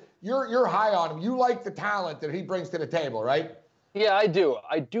you're high on him. You like the talent that he brings to the table, right? Yeah, I do.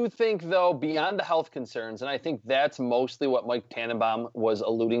 I do think, though, beyond the health concerns, and I think that's mostly what Mike Tannenbaum was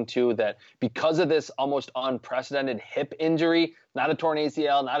alluding to, that because of this almost unprecedented hip injury, not a torn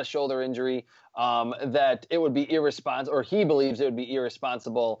ACL, not a shoulder injury, that it would be irresponsible, or he believes it would be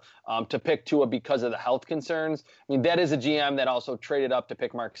irresponsible to pick Tua because of the health concerns. I mean, that is a GM that also traded up to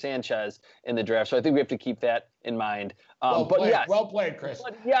pick Mark Sanchez in the draft, so I think we have to keep that in mind. Well played, Chris.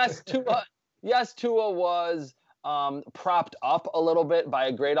 But yes, Tua was propped up a little bit by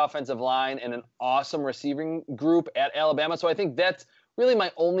a great offensive line and an awesome receiving group at Alabama. So I think that's really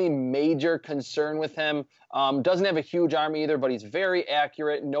my only major concern with him. Doesn't have a huge arm either, but he's very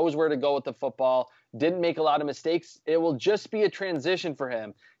accurate, knows where to go with the football, didn't make a lot of mistakes. It will just be a transition for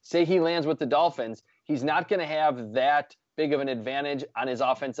him. Say he lands with the Dolphins, he's not going to have that big of an advantage on his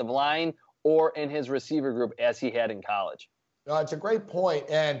offensive line or in his receiver group as he had in college. It's a great point,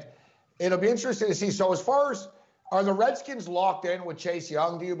 and it'll be interesting to see. So as far as Are the Redskins locked in with Chase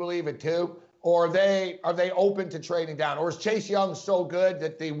Young, do you believe it too? Or are they open to trading down? Or is Chase Young so good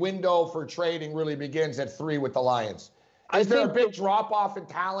that the window for trading really begins at 3 with the Lions? Is there a big drop-off in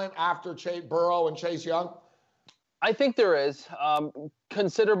talent after Burrow and Chase Young? I think there is.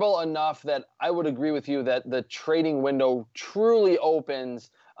 Considerable enough that I would agree with you that the trading window truly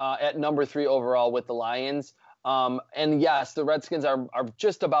opens at number 3 overall with the Lions. And yes, the Redskins are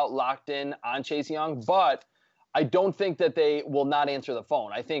just about locked in on Chase Young, but I don't think that they will not answer the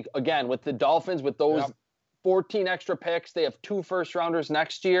phone. I think, again, with the Dolphins, with those 14 extra picks, they have 2 first-rounders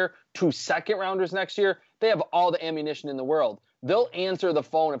next year, 2 second-rounders next year. They have all the ammunition in the world. They'll answer the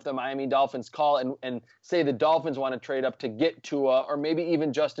phone if the Miami Dolphins call and say the Dolphins want to trade up to get Tua or maybe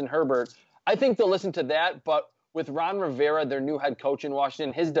even Justin Herbert. I think they'll listen to that, but with Ron Rivera, their new head coach in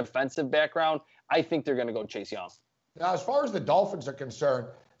Washington, his defensive background, I think they're going to go Chase Young. Now, as far as the Dolphins are concerned,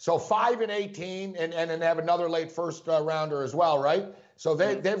 so 5-18, and then they have another late first rounder as well, right? So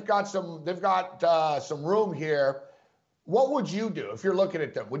they've got some room here. What would you do if you're looking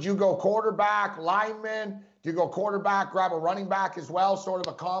at them? Would you go quarterback, lineman? Do you go quarterback, grab a running back as well, sort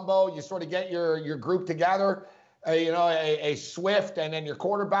of a combo? You sort of get your group together, a Swift and then your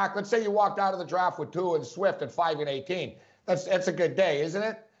quarterback. Let's say you walked out of the draft with Tua and Swift at 5-18. That's a good day, isn't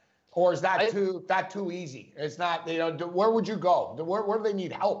it? Or is that too easy? It's not. Where would you go? Where do they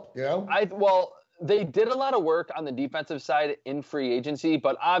need help? Well, they did a lot of work on the defensive side in free agency,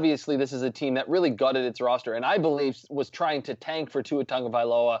 but obviously this is a team that really gutted its roster and I believe was trying to tank for Tua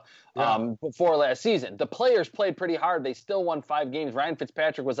Tagovailoa before last season. The players played pretty hard. They still won 5 games. Ryan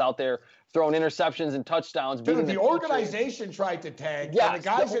Fitzpatrick was out there throwing interceptions and touchdowns. Dude, the organization tried to tank, and the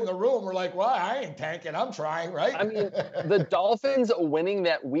guys in the room were like, well, I ain't tanking. I'm trying, right? I mean, the Dolphins winning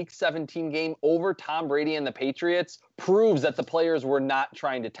that Week 17 game over Tom Brady and the Patriots proves that the players were not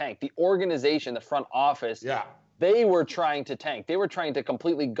trying to tank. The organization, the front office, they were trying to tank. They were trying to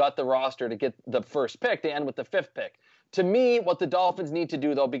completely gut the roster to get the first pick to end with the 5th pick. To me, what the Dolphins need to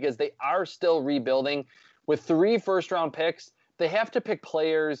do, though, because they are still rebuilding, with 3 first-round picks, they have to pick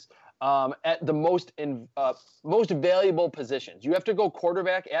players at the most valuable positions. You have to go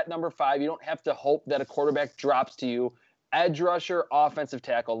quarterback at number 5. You don't have to hope that a quarterback drops to you. Edge rusher, offensive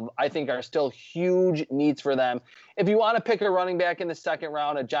tackle, I think are still huge needs for them. If you want to pick a running back in the 2nd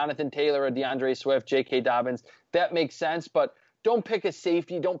round, a Jonathan Taylor, a DeAndre Swift, J.K. Dobbins, that makes sense. But don't pick a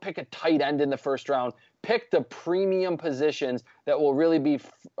safety. Don't pick a tight end in the 1st round. Pick the premium positions that will really be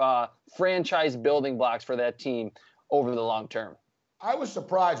franchise building blocks for that team over the long term. I was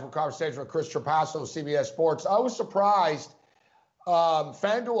surprised with conversation with Chris Trapasso, CBS Sports. I was surprised.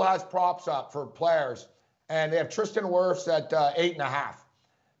 FanDuel has props up for players, and they have Tristan Wirfs at 8.5.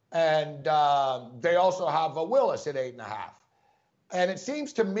 And they also have Willis at 8.5. And it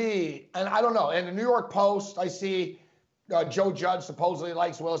seems to me, and I don't know, in the New York Post, I see Joe Judge supposedly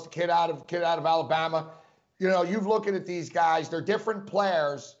likes Willis, the kid out of Alabama. You've looking at these guys, they're different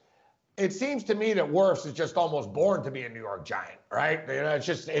players. It seems to me that Wirfs is just almost born to be a New York Giant, right?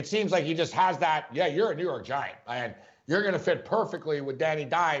 It seems like he just has that, you're a New York Giant, and you're going to fit perfectly with Danny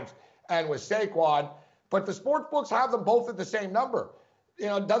Dimes and with Saquon. But the sports books have them both at the same number.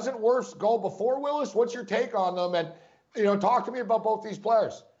 Doesn't Wirfs go before Willis? What's your take on them? And, talk to me about both these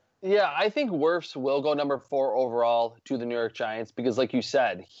players. Yeah, I think Wirfs will go number 4 overall to the New York Giants because, like you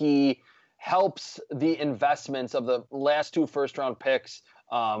said, he helps the investments of the last 2 first-round picks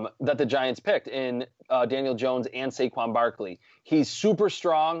that the Giants picked in Daniel Jones and Saquon Barkley. He's super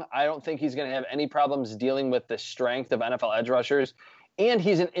strong. I don't think he's going to have any problems dealing with the strength of NFL edge rushers. And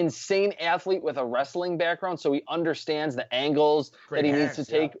he's an insane athlete with a wrestling background, so he understands the angles that he needs to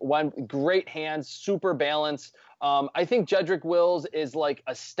take. Great hands, super balance. I think Jedrick Wills is like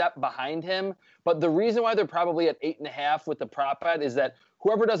a step behind him, but the reason why they're probably at 8.5 with the prop bet is that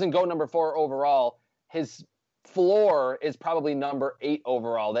whoever doesn't go number 4 overall, his floor is probably number 8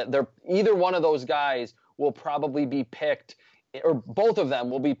 overall. That they're either one of those guys will probably be picked, or both of them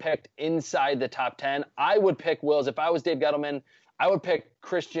will be picked inside the top 10. I would pick Wills. If I was Dave Gettleman, I would pick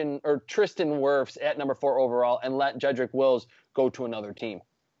Tristan Wirfs at number 4 overall and let Jedrick Wills go to another team.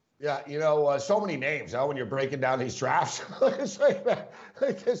 Yeah, so many names when you're breaking down these drafts. It's like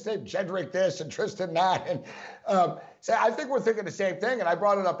this, Jedrick this and Tristan that. And I think we're thinking the same thing, and I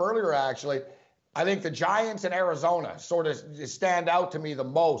brought it up earlier, actually. I think the Giants and Arizona sort of stand out to me the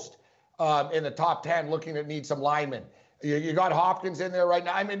most in the top 10, looking to need some linemen. You got Hopkins in there right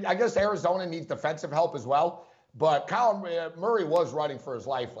now. I mean, I guess Arizona needs defensive help as well, but Kyler Murray was running for his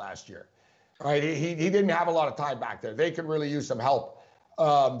life last year. Right? He didn't have a lot of time back there. They could really use some help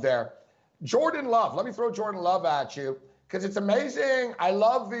there. Jordan Love. Let me throw Jordan Love at you because it's amazing. I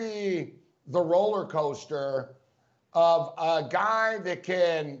love the roller coaster of a guy that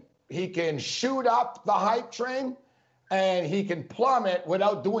can shoot up the hype train and he can plummet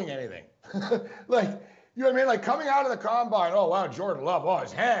without doing anything. Like, you know what I mean? Like coming out of the combine, oh wow, Jordan Love, oh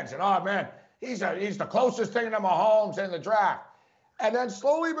his hands, and oh man, he's the closest thing to Mahomes in the draft. And then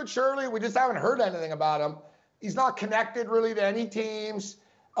slowly but surely, we just haven't heard anything about him. He's not connected really to any teams.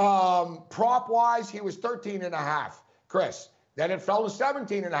 Prop-wise, he was 13.5, Chris. Then it fell to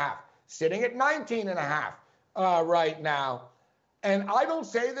 17.5, sitting at 19.5 right now. And I don't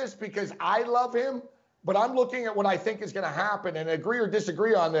say this because I love him, but I'm looking at what I think is going to happen and agree or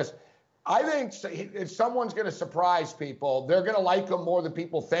disagree on this. I think if someone's going to surprise people, they're going to like him more than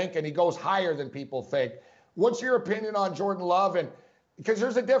people think, and he goes higher than people think. What's your opinion on Jordan Love? And because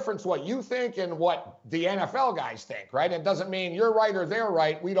there's a difference what you think and what the NFL guys think, right? It doesn't mean you're right or they're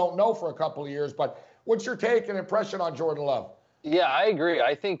right. We don't know for a couple of years, but what's your take and impression on Jordan Love? Yeah, I agree.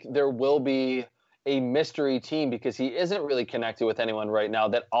 I think there will be a mystery team because he isn't really connected with anyone right now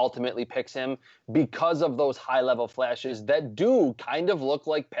that ultimately picks him because of those high-level flashes that do kind of look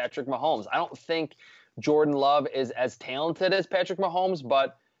like Patrick Mahomes. I don't think Jordan Love is as talented as Patrick Mahomes,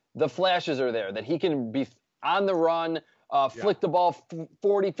 but the flashes are there, that he can be on the run, flick the ball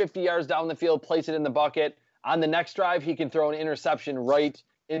 40, 50 yards down the field, place it in the bucket. On the next drive, he can throw an interception right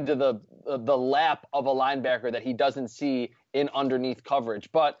into the lap of a linebacker that he doesn't see in underneath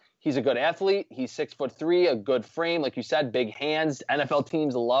coverage. But he's a good athlete. He's 6'3", a good frame. Like you said, big hands. NFL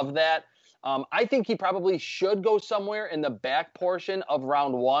teams love that. I think he probably should go somewhere in the back portion of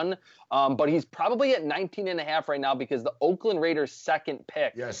round 1. But he's probably at 19.5 right now because the Oakland Raiders' second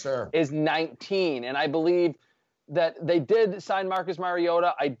pick is 19. And I believe that they did sign Marcus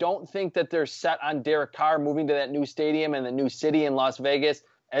Mariota. I don't think that they're set on Derek Carr moving to that new stadium and the new city in Las Vegas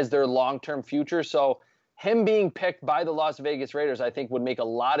as their long-term future. So him being picked by the Las Vegas Raiders, I think, would make a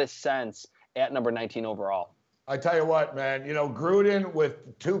lot of sense at number 19 overall. I tell you what, man, Gruden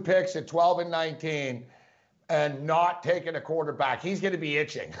with 2 picks at 12 and 19 and not taking a quarterback, he's going to be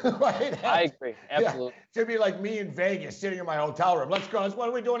itching, right? I agree. Absolutely. Yeah. It's going to be like me in Vegas sitting in my hotel room. Let's go. What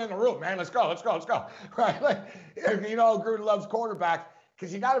are we doing in the room, man? Let's go. Right? Like, Gruden loves quarterbacks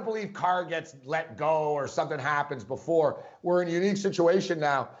because you got to believe Carr gets let go or something happens before. We're in a unique situation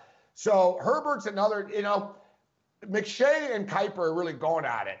now. So Herbert's another, McShay and Kuiper are really going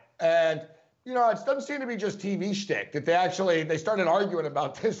at it. And, it doesn't seem to be just TV shtick that they started arguing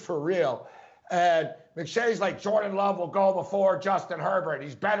about this for real. And McShay's like, Jordan Love will go before Justin Herbert.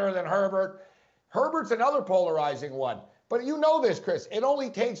 He's better than Herbert. Herbert's another polarizing one. But you know this, Chris. It only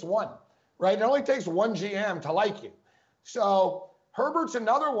takes one, right? It only takes one GM to like you. So Herbert's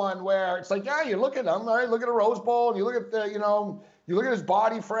another one where it's like, yeah, you look at him, right? Look at a Rose Bowl, and you look at you look at his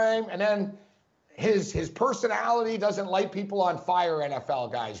body frame, and then his personality doesn't light people on fire,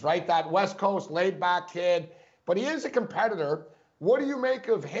 NFL guys, right? That West Coast laid-back kid. But he is a competitor. What do you make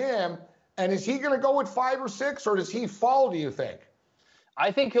of him? And is he going to go with 5 or 6, or does he fall, do you think?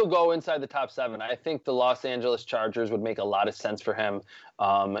 I think he'll go inside the top 7. I think the Los Angeles Chargers would make a lot of sense for him.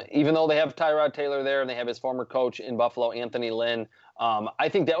 Even though they have Tyrod Taylor there and they have his former coach in Buffalo, Anthony Lynn, I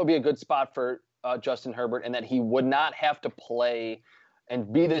think that would be a good spot for Justin Herbert, and that he would not have to play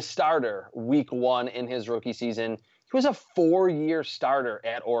and be the starter week 1 in his rookie season. He was a 4-year starter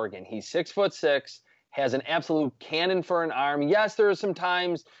at Oregon. He's 6'6", has an absolute cannon for an arm. Yes, there are some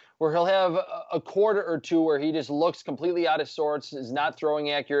times where he'll have a quarter or two where he just looks completely out of sorts, is not throwing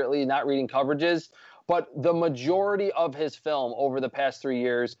accurately, not reading coverages. But the majority of his film over the past 3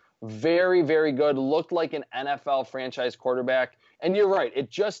 years, very, very good, looked like an NFL franchise quarterback. And you're right, it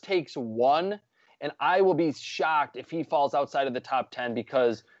just takes one. And I will be shocked if he falls outside of the top 10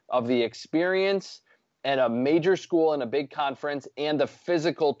 because of the experience at a major school in a big conference and the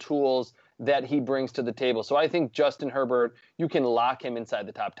physical tools that he brings to the table. So I think Justin Herbert, you can lock him inside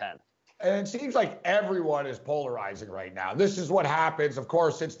the top 10. And it seems like everyone is polarizing right now. This is what happens. Of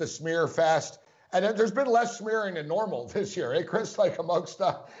course, it's the smear fest. And there's been less smearing than normal this year, eh, Chris? Like amongst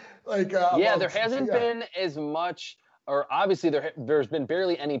there hasn't been as much. Or obviously there's been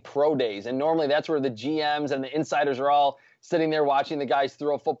barely any pro days. And normally that's where the GMs and the insiders are all sitting there watching the guys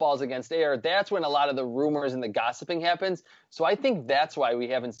throw footballs against air. That's when a lot of the rumors and the gossiping happens. So I think that's why we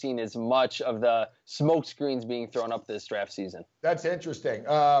haven't seen as much of the smoke screens being thrown up this draft season. That's interesting.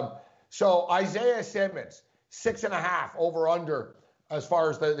 So Isaiah Simmons, 6.5 over under as far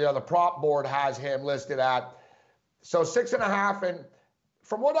as the prop board has him listed at. So 6.5. And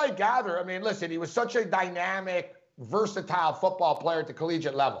from what I gather, I mean, listen, he was such a dynamic, versatile football player at the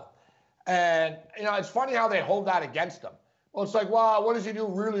collegiate level. And, it's funny how they hold that against him. Well, it's like, wow, what does he do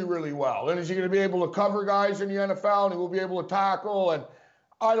really, really well? And is he going to be able to cover guys in the NFL and he will be able to tackle? And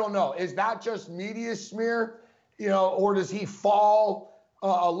I don't know. Is that just media smear? or does he fall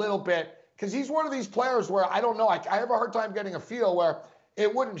a little bit? Because he's one of these players where I don't know. I have a hard time getting a feel where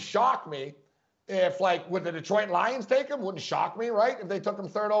it wouldn't shock me if, like, would the Detroit Lions take him? Wouldn't shock me, right? If they took him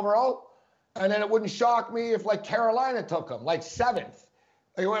 3rd overall. And then it wouldn't shock me if, like, Carolina took him, like 7th.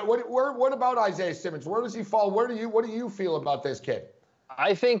 Like, what about Isaiah Simmons? Where does he fall? What do you feel about this kid?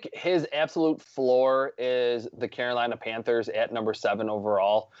 I think his absolute floor is the Carolina Panthers at number 7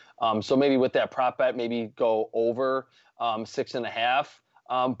 overall. So maybe with that prop bet, maybe go over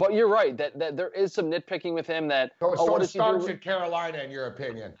 6.5. But you're right that there is some nitpicking with him. So it starts at Carolina, in your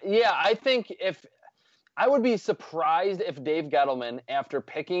opinion? Yeah, I think I would be surprised if Dave Gettleman, after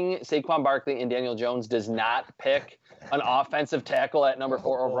picking Saquon Barkley and Daniel Jones, does not pick an offensive tackle at number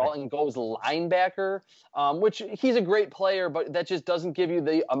 4 overall and goes linebacker, which he's a great player, but that just doesn't give you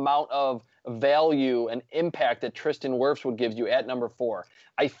the amount of value and impact that Tristan Wirfs would give you at number 4.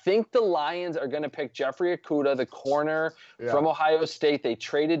 I think the Lions are going to pick Jeffrey Okudah, the corner from Ohio State. They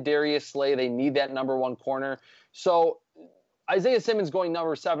traded Darius Slay. They need that number 1 corner. So Isaiah Simmons going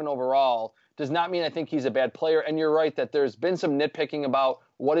number 7 overall does not mean I think he's a bad player. And you're right that there's been some nitpicking about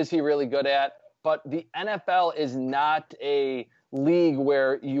what is he really good at. But the NFL is not a league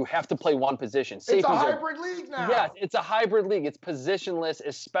where you have to play one position. It's a hybrid league now. Yes, it's a hybrid league. It's positionless,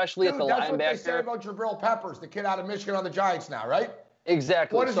 especially at the linebacker. That's what they say about Jabril Peppers, the kid out of Michigan on the Giants now, right?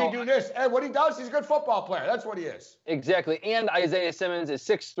 Exactly. What does he do this? And what he does, he's a good football player. That's what he is. Exactly. And Isaiah Simmons is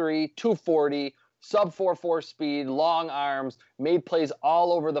 6'3", 240, sub 4.4 speed, long arms, made plays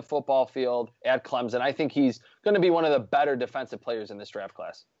all over the football field at Clemson. I think he's going to be one of the better defensive players in this draft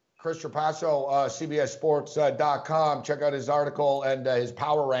class. Chris Trapasso, CBSSports.com. Check out his article and his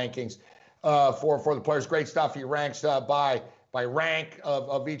power rankings for the players. Great stuff. He ranks by rank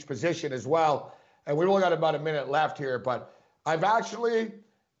of each position as well. And we've only got about a minute left here, but I've actually,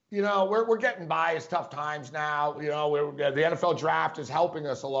 we're getting by. It's tough times now. The NFL draft is helping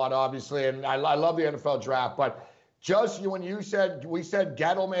us a lot, obviously, and I love the NFL draft. But just when we said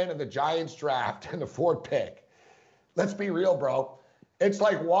Gettleman and the Giants draft and the 4th pick, let's be real, bro. It's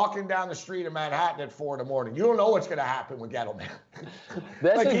like walking down the street in Manhattan at 4 a.m. You don't know what's going to happen with Gettleman.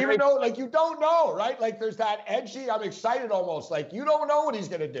 You don't know, right? Like, there's that edgy, I'm excited almost. Like, you don't know what he's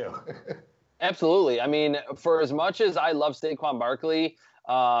going to do. Absolutely. I mean, for as much as I love Saquon Barkley,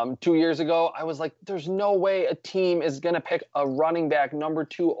 2 years ago, I was like, there's no way a team is going to pick a running back number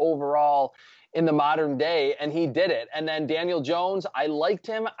 2 overall in the modern day, and he did it. And then Daniel Jones, I liked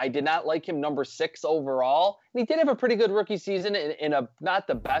him. I did not like him number 6 overall. And he did have a pretty good rookie season in a not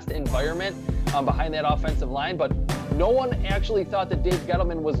the best environment behind that offensive line, but no one actually thought that Dave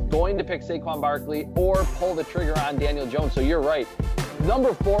Gettleman was going to pick Saquon Barkley or pull the trigger on Daniel Jones. So you're right.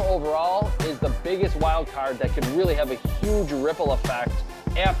 Number 4 overall is the biggest wild card that could really have a huge ripple effect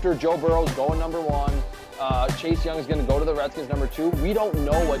after Joe Burrow's going number 1. Chase Young is going to go to the Redskins number 2. We don't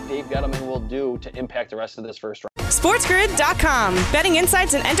know what Dave Gettleman will do to impact the rest of this first round. SportsGrid.com. Betting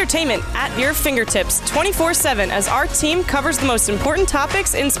insights and entertainment at your fingertips 24/7 as our team covers the most important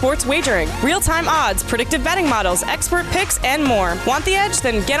topics in sports wagering. Real-time odds, predictive betting models, expert picks, and more. Want the edge?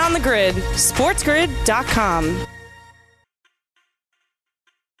 Then get on the grid. SportsGrid.com.